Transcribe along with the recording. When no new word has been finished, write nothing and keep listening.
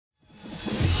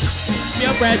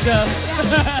pressure.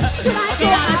 Should I Okay, go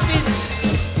now up? spin.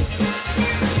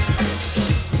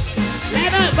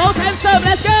 Leonard, most handsome,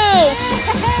 let's go!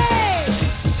 Hey!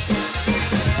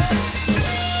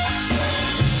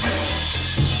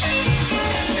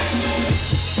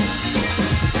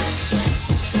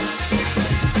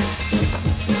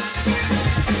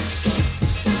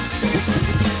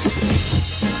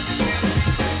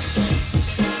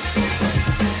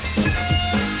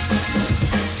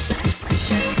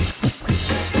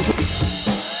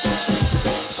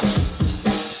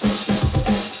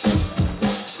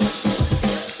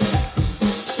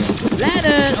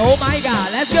 Leonard, oh my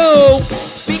god, let's go!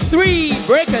 Big three,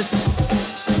 breakers.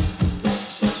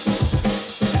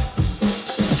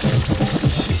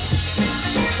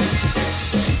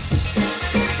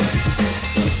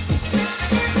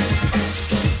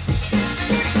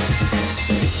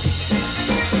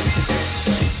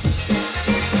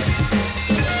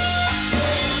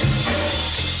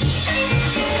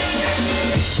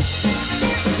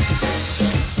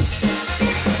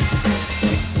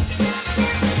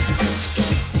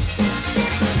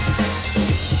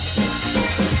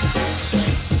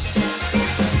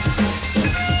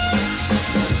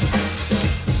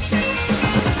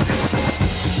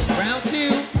 Round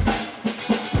two.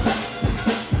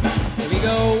 Here we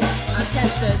go,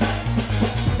 untested.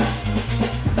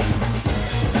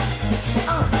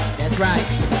 That's right.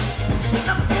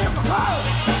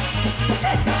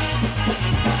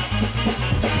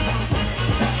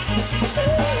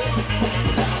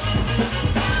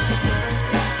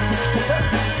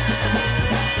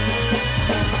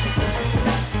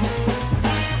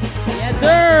 Yes,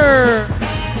 sir.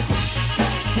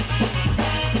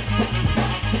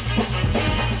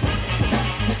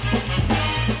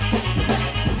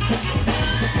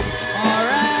 All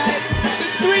right,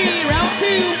 big three, round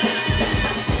two.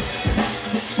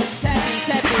 Tapping,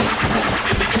 tapping.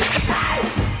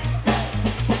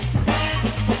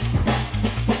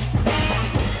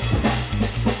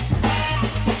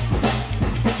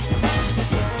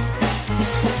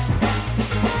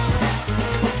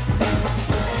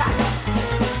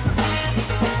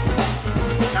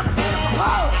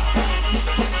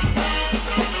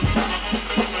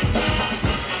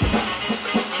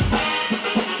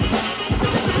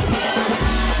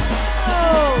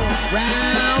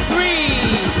 Round three.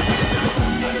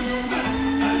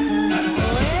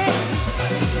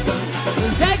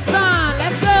 Zexon,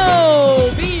 let's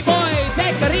go. B-boy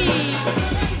Zachary.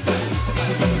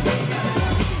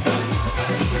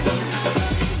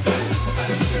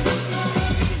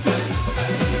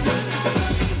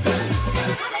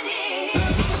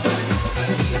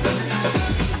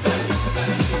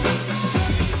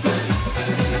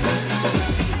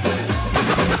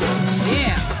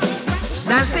 Yeah.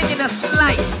 Dancing in the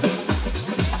light.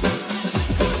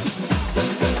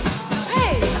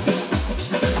 Hey!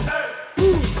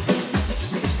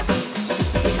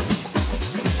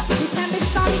 He can be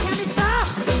stopped, he can be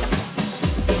stopped!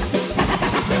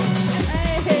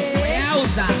 Hey!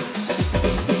 Wowza.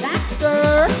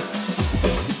 Dexter!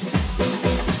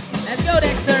 Let's go,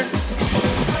 Dexter.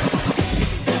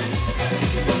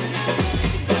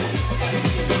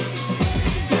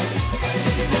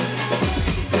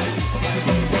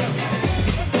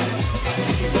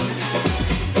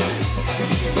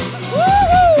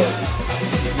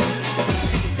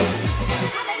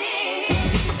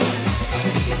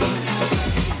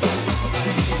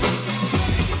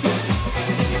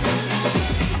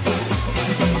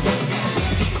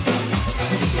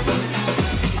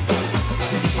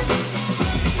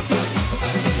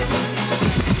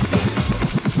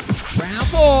 Round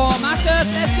four, Marcus,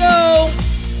 let's go.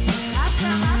 Last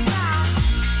round, last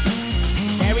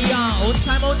round. Carry on, own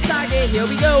time, own target. Here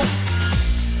we go.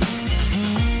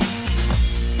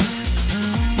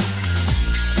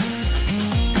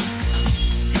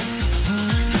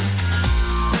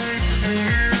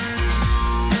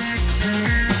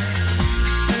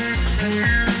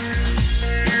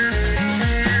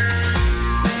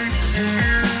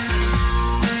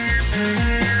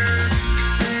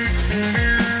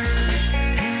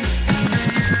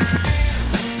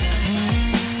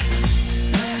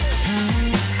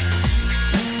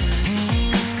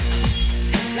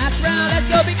 Last round, let's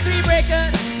go, big three breaker.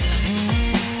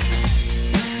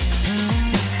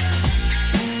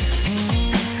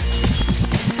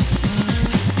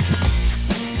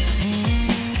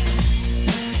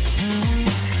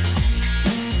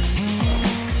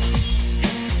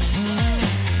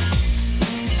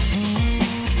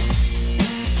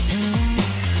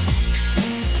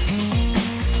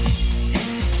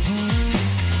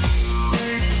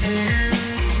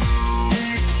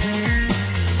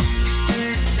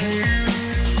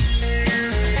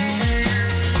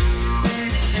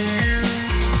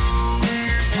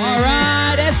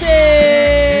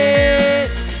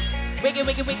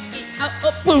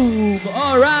 Boom.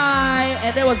 All right.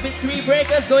 And there was big 3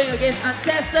 breakers going against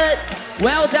Untested.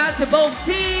 Well done to both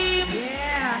teams.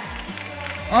 Yeah.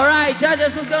 All right,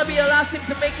 judges, who's going to be the last team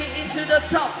to make it into the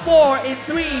top 4 in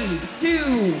 3,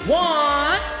 2, 1.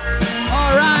 All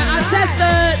right,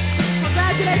 Untested.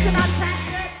 Congratulations, Untested.